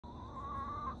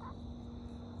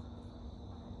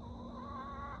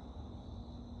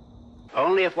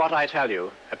Only if what I tell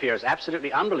you appears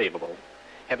absolutely unbelievable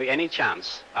have we any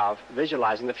chance of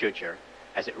visualizing the future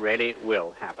as it really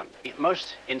will happen. The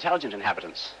most intelligent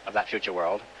inhabitants of that future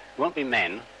world won't be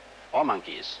men or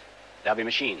monkeys. They'll be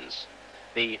machines,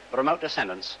 the remote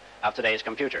descendants of today's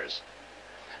computers.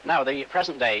 Now, the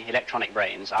present-day electronic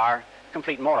brains are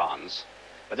complete morons,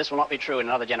 but this will not be true in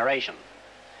another generation.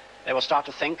 They will start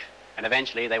to think, and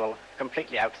eventually they will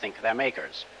completely outthink their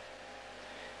makers.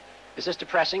 Is this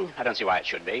depressing? I don't see why it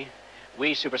should be.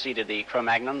 We superseded the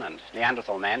Cro-Magnon and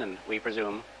Neanderthal men, and we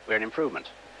presume we're an improvement.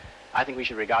 I think we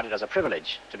should regard it as a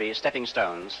privilege to be stepping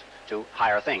stones to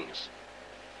higher things.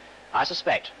 I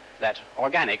suspect that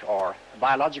organic or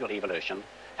biological evolution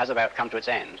has about come to its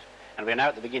end, and we are now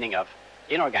at the beginning of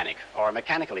inorganic or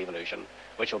mechanical evolution,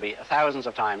 which will be thousands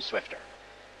of times swifter.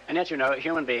 And yet, you know,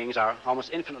 human beings are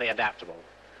almost infinitely adaptable.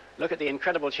 Look at the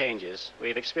incredible changes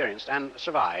we've experienced and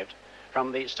survived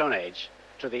from the Stone Age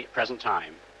to the present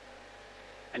time.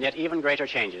 And yet even greater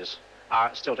changes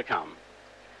are still to come,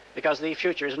 because the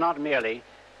future is not merely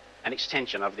an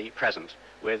extension of the present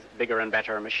with bigger and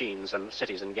better machines and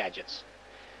cities and gadgets.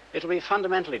 It will be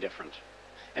fundamentally different,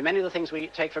 and many of the things we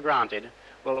take for granted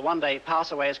will one day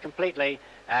pass away as completely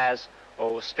as,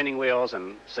 spinning wheels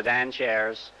and sedan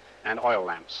chairs and oil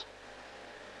lamps.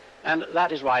 And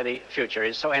that is why the future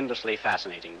is so endlessly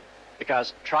fascinating,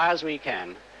 because try as we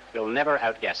can, we'll never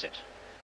outguess it.